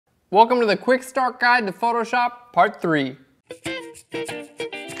Welcome to the Quick Start Guide to Photoshop, Part 3.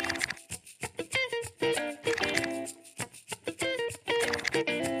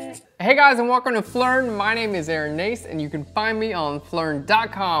 Hey guys, and welcome to Phlearn. My name is Aaron Nace, and you can find me on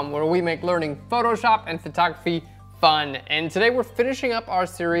Phlearn.com, where we make learning Photoshop and photography fun. And today we're finishing up our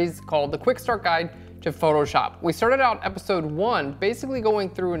series called the Quick Start Guide to Photoshop. We started out episode 1 basically going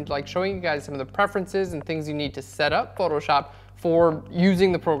through and showing you guys some of the preferences and things you need to set up Photoshop for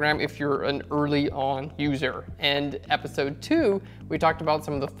using the program if you're an early on user. And episode 2, we talked about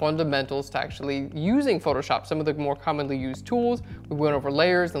some of the fundamentals to actually using Photoshop, some of the more commonly used tools. We went over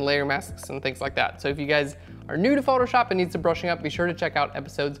layers and layer masks and things like that. So if you guys are new to Photoshop and need some brushing up, be sure to check out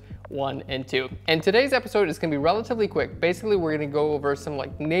episodes 1 and 2. And today's episode is gonna be relatively quick. Basically, we're gonna go over some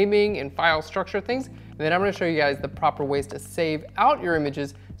naming and file structure things, and then I'm gonna show you guys the proper ways to save out your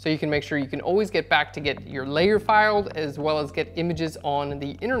images so you can make sure you can always get back to get your layer filed as well as get images on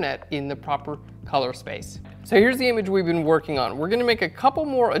the internet in the proper color space. So here's the image we've been working on. We're gonna make a couple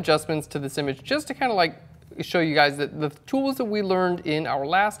more adjustments to this image just to kind of show you guys that the tools that we learned in our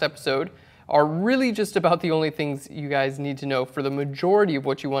last episode are really just about the only things you guys need to know for the majority of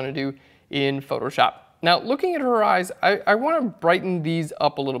what you want to do in Photoshop. Now, looking at her eyes, I want to brighten these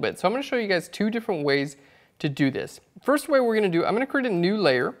up a little bit. So I'm going to show you guys 2 different ways to do this. First way we're going to do, I'm going to create a new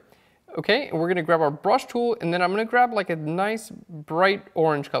layer, okay? And we're going to grab our brush tool, and then I'm going to grab a nice bright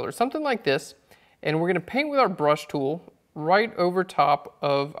orange color, something like this. And we're going to paint with our brush tool right over top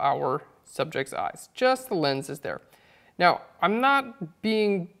of our subject's eyes, just the lenses there. Now, I'm not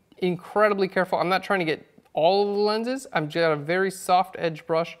being incredibly careful. I'm not trying to get all of the lenses. I've got a very soft edge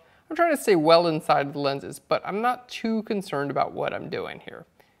brush. I'm trying to stay well inside of the lenses, but I'm not too concerned about what I'm doing here.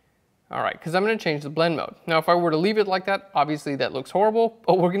 All right, because I'm going to change the blend mode. Now, if I were to leave it like that, obviously that looks horrible,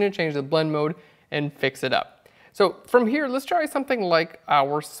 but we're going to change the blend mode and fix it up. So from here, let's try something like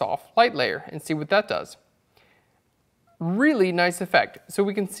our soft light layer and see what that does. Really nice effect. So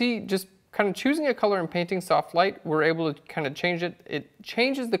we can see just kind of choosing a color and painting soft light, we're able to kind of change it. It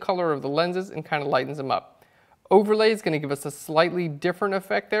changes the color of the lenses and kind of lightens them up. Overlay is going to give us a slightly different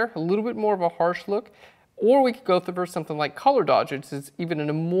effect there, a little bit more of a harsh look. Or we could go for something like color dodge, which is even in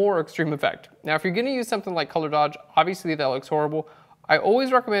a more extreme effect. Now, if you're going to use something like color dodge, obviously that looks horrible. I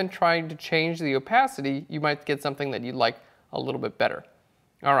always recommend trying to change the opacity. You might get something that you'd like a little bit better.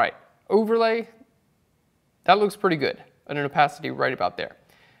 All right, overlay, that looks pretty good, an opacity right about there.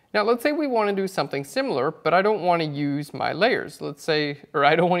 Now, let's say we want to do something similar, but I don't want to use my layers. Let's say, or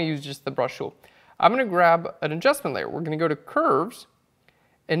I don't want to use just the brush tool. I'm going to grab an adjustment layer. We're going to go to curves,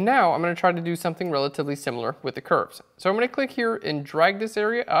 and now I'm going to try to do something relatively similar with the curves. So I'm going to click here and drag this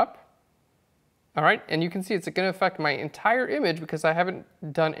area up. All right, and you can see it's going to affect my entire image because I haven't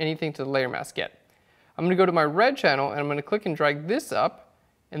done anything to the layer mask yet. I'm going to go to my red channel, and I'm going to click and drag this up,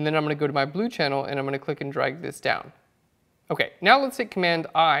 and then I'm going to go to my blue channel, and I'm going to click and drag this down. Okay, now let's hit Command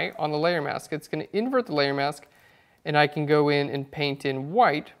I on the layer mask. It's going to invert the layer mask, and I can go in and paint in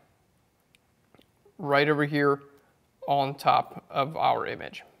white right over here on top of our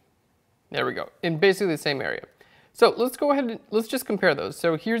image. There we go, in basically the same area. So let's go ahead and let's just compare those.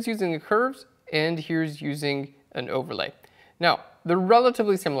 So here's using the curves, and here's using an overlay. Now, they're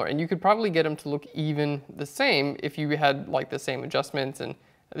relatively similar, and you could probably get them to look even the same if you had the same adjustments, and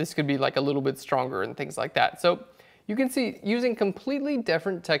this could be a little bit stronger and things like that. So you can see using completely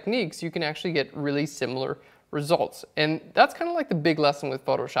different techniques, you can actually get really similar results. And that's kind of the big lesson with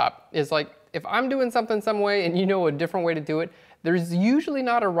Photoshop is if I'm doing something some way and you know a different way to do it, there's usually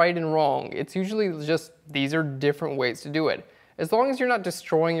not a right and wrong. It's usually just these are different ways to do it. As long as you're not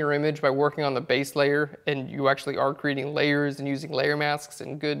destroying your image by working on the base layer and you actually are creating layers and using layer masks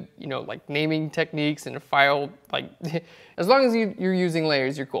and good, naming techniques and a file, as long as you're using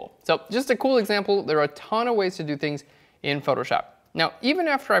layers, you're cool. So just a cool example, there are a ton of ways to do things in Photoshop. Now, even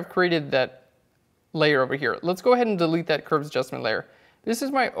after I've created that layer over here, let's go ahead and delete that curves adjustment layer. This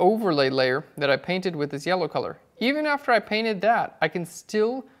is my overlay layer that I painted with this yellow color. Even after I painted that, I can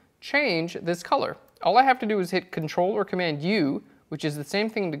still change this color. All I have to do is hit Control or Command U, which is the same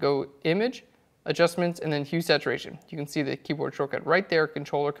thing to go Image, Adjustments, and then Hue Saturation. You can see the keyboard shortcut right there,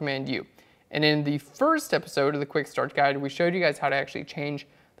 Control or Command U. And in the first episode of the Quick Start Guide, we showed you guys how to actually change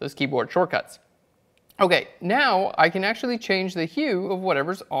those keyboard shortcuts. Okay, now I can actually change the hue of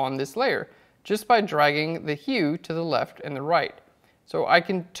whatever's on this layer just by dragging the hue to the left and the right. So I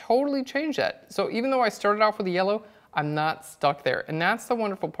can totally change that. So even though I started off with the yellow, I'm not stuck there. And that's the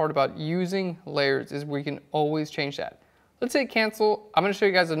wonderful part about using layers is we can always change that. Let's hit cancel. I'm going to show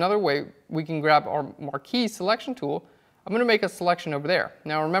you guys another way we can grab our marquee selection tool. I'm going to make a selection over there.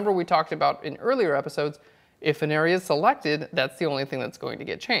 Now remember we talked about in earlier episodes if an area is selected, that's the only thing that's going to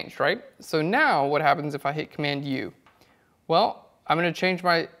get changed, right? So now what happens if I hit Command U? Well, I'm going to change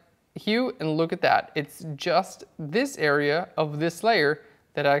my hue and look at that. It's just this area of this layer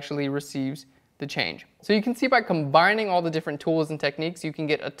that actually receives the change. So you can see by combining all the different tools and techniques, you can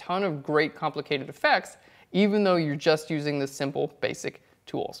get a ton of great complicated effects, even though you're just using the simple basic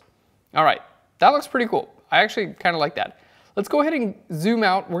tools. All right, that looks pretty cool. I actually kind of like that. Let's go ahead and zoom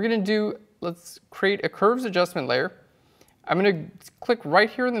out. Let's create a curves adjustment layer. I'm going to click right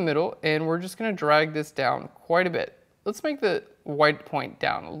here in the middle, and we're just going to drag this down quite a bit. Let's make the white point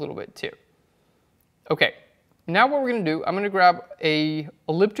down a little bit too. Okay, now what we're going to do, I'm going to grab a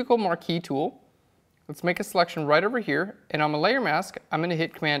elliptical marquee tool. Let's make a selection right over here, and on my layer mask, I'm going to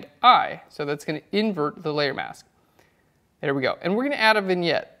hit Command I, so that's going to invert the layer mask. There we go, and we're going to add a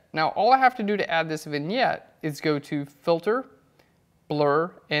vignette. Now all I have to do to add this vignette is go to Filter,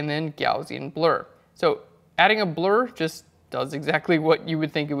 Blur, and then Gaussian Blur. So adding a blur just does exactly what you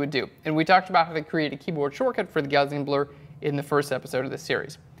would think it would do. And we talked about how to create a keyboard shortcut for the Gaussian blur in the first episode of this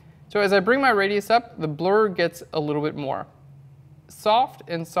series. So as I bring my radius up, the blur gets a little bit more soft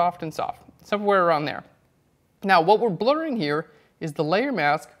and soft and soft, somewhere around there. Now what we're blurring here is the layer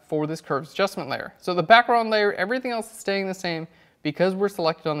mask for this curves adjustment layer. So the background layer, everything else is staying the same. Because we're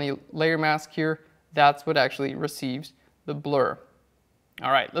selected on the layer mask here, that's what actually receives the blur.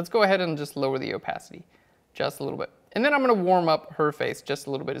 All right, let's go ahead and just lower the opacity just a little bit. And then I'm going to warm up her face just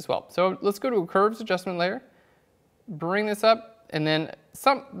a little bit as well. So let's go to a curves adjustment layer, bring this up, and then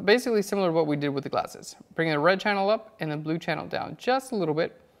basically similar to what we did with the glasses. Bring the red channel up and the blue channel down just a little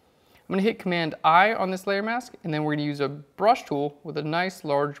bit. I'm going to hit Command I on this layer mask, and then we're going to use a brush tool with a nice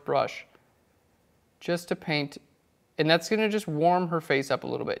large brush just to paint. And that's going to just warm her face up a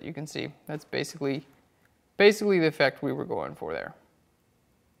little bit. You can see that's basically the effect we were going for there.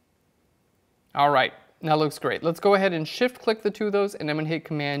 All right, now looks great. Let's go ahead and shift click the two of those, and I'm going to hit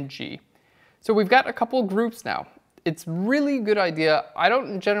Command G. So we've got a couple groups now. It's really a good idea. I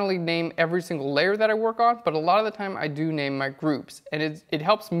don't generally name every single layer that I work on, but a lot of the time I do name my groups. And it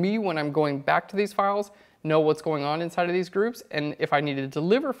helps me when I'm going back to these files know what's going on inside of these groups. And if I need to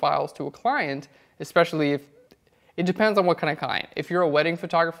deliver files to a client, especially if it depends on what kind of client. If you're a wedding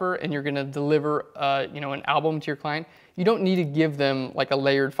photographer and you're going to deliver an album to your client, you don't need to give them like a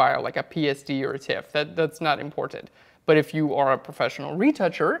layered file, like a PSD or a TIFF. That's not important. But if you are a professional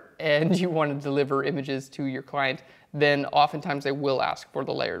retoucher and you want to deliver images to your client, then oftentimes they will ask for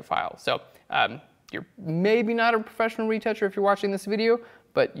the layered file. So you're maybe not a professional retoucher if you're watching this video,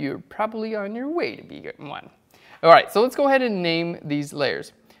 but you're probably on your way to be one. All right, so let's go ahead and name these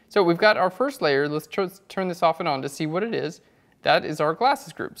layers. So we've got our first layer. Let's turn this off and on to see what it is. That is our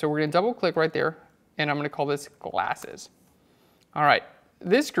glasses group. So we're going to double click right there, and I'm going to call this glasses. All right,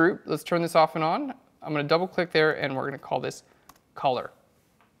 this group, let's turn this off and on. I'm going to double click there, and we're going to call this color.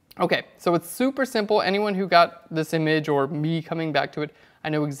 Okay, so it's super simple. Anyone who got this image or me coming back to it, I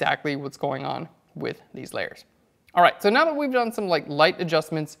know exactly what's going on with these layers. All right, so now that we've done some light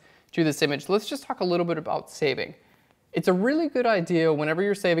adjustments to this image, let's just talk a little bit about saving. It's a really good idea whenever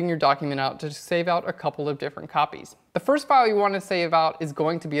you're saving your document out to save out a couple of different copies. The first file you want to save out is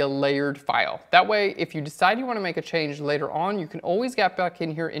going to be a layered file. That way, if you decide you want to make a change later on, you can always get back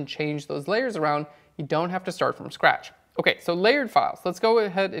in here and change those layers around. You don't have to start from scratch. Okay, so layered files. Let's go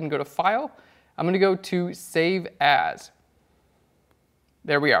ahead and go to File. I'm going to go to Save As.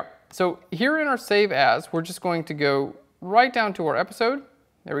 There we are. So here in our Save As, we're just going to go right down to our episode.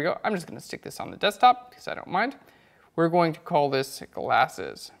 There we go. I'm just going to stick this on the desktop because I don't mind. We're going to call this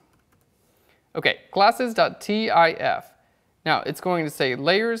glasses. Okay, glasses.tif. Now it's going to say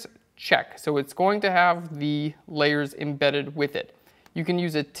layers, check. So it's going to have the layers embedded with it. You can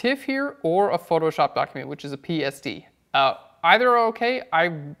use a TIFF here or a Photoshop document, which is a PSD. Either are okay.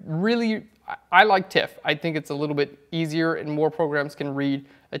 I like TIFF. I think it's a little bit easier and more programs can read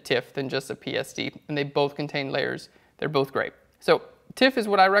a TIFF than just a PSD, and they both contain layers. They're both great. So TIFF is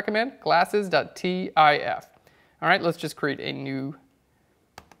what I recommend, glasses.tif. All right, let's just create a new,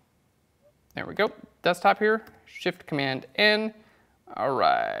 there we go, desktop here, Shift Command N. All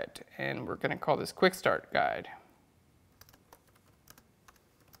right, and we're gonna call this Quick Start Guide.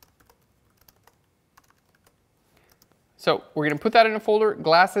 So we're gonna put that in a folder,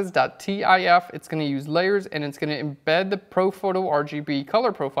 glasses.tif. It's gonna use layers and it's gonna embed the ProPhoto RGB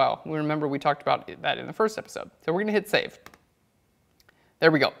color profile. Remember we talked about that in the first episode. So we're gonna hit save. There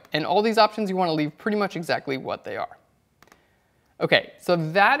we go. And all these options you want to leave pretty much exactly what they are. Okay, so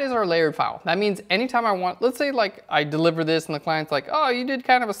that is our layered file. That means anytime I want, let's say I deliver this and the client's like, oh, you did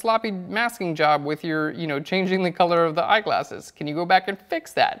kind of a sloppy masking job with your, changing the color of the eyeglasses. Can you go back and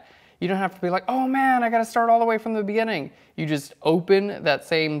fix that? you don't have to be like, oh man, I gotta start all the way from the beginning. You just open that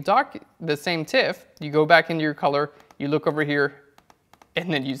same the same TIFF, you go back into your color, you look over here,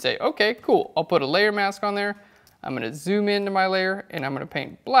 and then you say, okay, cool, I'll put a layer mask on there. I'm gonna zoom into my layer and I'm gonna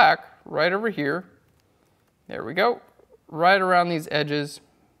paint black right over here. There we go, right around these edges.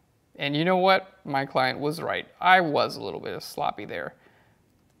 And you know what? My client was right. I was a little bit sloppy there.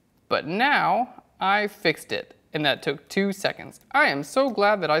 But now I fixed it, and that took 2 seconds. I am so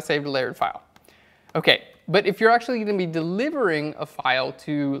glad that I saved a layered file. Okay, but if you're actually gonna be delivering a file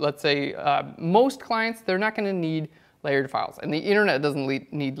to, let's say, most clients, they're not gonna need layered files, and the internet doesn't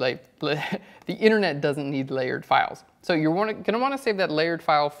need layered files. So you're gonna wanna save that layered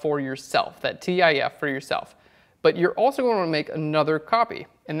file for yourself, that TIF for yourself. But you're also going to make another copy,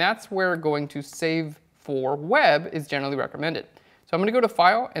 and that's where going to save for web is generally recommended. So I'm going to go to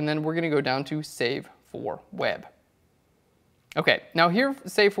File, and then we're going to go down to Save for Web. Okay, now here,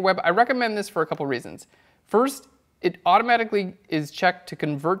 Save for Web, I recommend this for a couple reasons. First, it automatically is checked to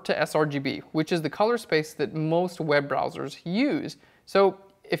convert to sRGB, which is the color space that most web browsers use. So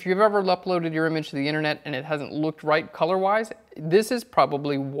if you've ever uploaded your image to the internet and it hasn't looked right color-wise, this is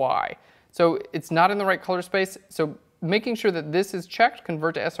probably why. So it's not in the right color space, so making sure that this is checked,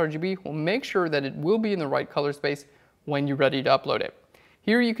 convert to sRGB, will make sure that it will be in the right color space when you're ready to upload it.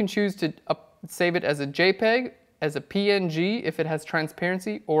 Here you can choose to save it as a JPEG, as a PNG if it has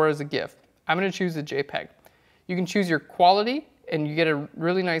transparency, or as a GIF. I'm going to choose a JPEG. You can choose your quality, and you get a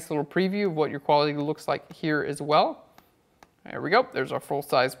really nice little preview of what your quality looks like here as well. There we go, there's our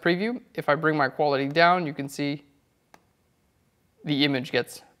full-size preview. If I bring my quality down, you can see the image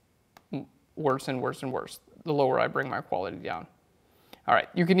gets worse and worse and worse the lower I bring my quality down. All right,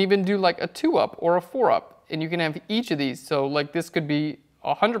 you can even do like a 2-up or a 4-up, and you can have each of these. So like this could be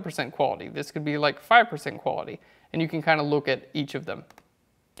 100% quality, this could be like 5% quality, and you can kind of look at each of them.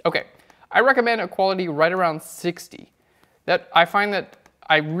 Okay, I recommend a quality right around 60. That I find that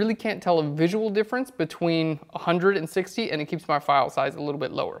I really can't tell a visual difference between 100 and 60, and it keeps my file size a little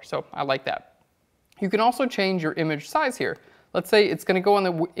bit lower, so I like that. You can also change your image size here. Let's say it's going to go on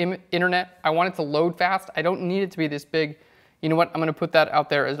the internet. I want it to load fast. I don't need it to be this big. You know what? I'm going to put that out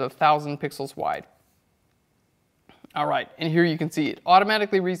there as 1,000 pixels wide. All right, and here you can see it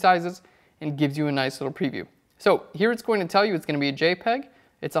automatically resizes and gives you a nice little preview. So here it's going to tell you it's going to be a JPEG.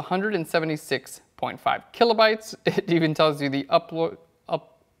 It's 176.5 kilobytes. It even tells you the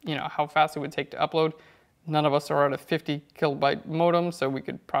how fast it would take to upload. None of us are at a 50 kilobyte modem, so we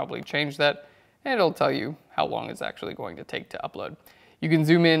could probably change that. And it'll tell you how long it's actually going to take to upload. You can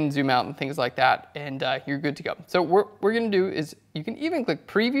zoom in, zoom out, and things like that, and you're good to go. So what we're going to do is you can even click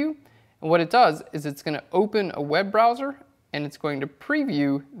Preview, and what it does is it's going to open a web browser, and it's going to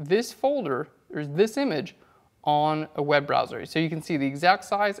preview this folder, or this image, on a web browser. So you can see the exact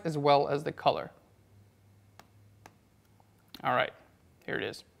size as well as the color. All right, here it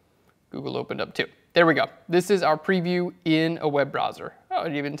is. Google opened up too. There we go. This is our preview in a web browser. Oh,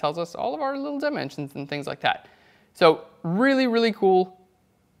 it even tells us all of our little dimensions and things like that. So really, really cool,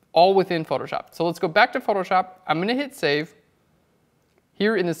 all within Photoshop. So let's go back to Photoshop. I'm going to hit save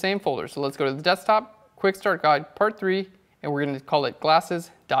here in the same folder. So let's go to the desktop, Quick Start Guide, Part 3, and we're going to call it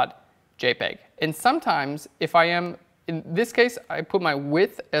glasses.jpg. And sometimes if I am, in this case, I put my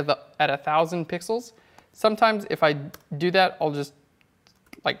width at 1,000 pixels. Sometimes if I do that, I'll just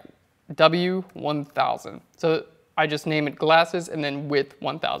like W1000. So I just name it glasses and then width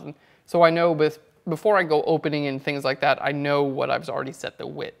 1000. So I know before I go opening and things like that, I know what I've already set the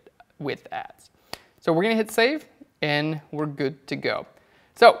width as. So we're gonna hit save and we're good to go.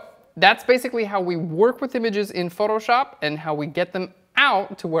 So that's basically how we work with images in Photoshop and how we get them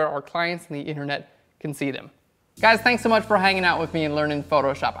out to where our clients on the internet can see them. Guys, thanks so much for hanging out with me and learning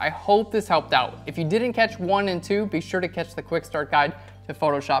Photoshop. I hope this helped out. If you didn't catch 1 and 2, be sure to catch the Quick Start Guide to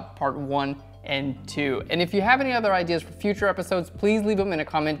Photoshop Part 1 and 2. And if you have any other ideas for future episodes, please leave them in a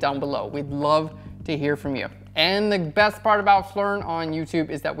comment down below. We'd love to hear from you. And the best part about Phlearn on YouTube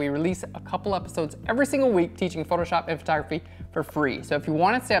is that we release a couple episodes every single week teaching Photoshop and photography for free. So if you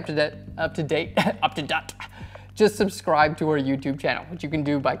want to stay up to date, just subscribe to our YouTube channel, which you can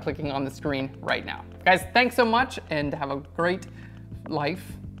do by clicking on the screen right now. Guys, thanks so much and have a great life.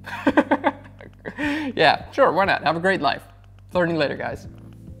 Yeah, sure, why not? Have a great life. Learning later, guys.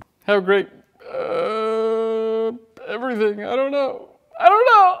 Have a great, everything, I don't know.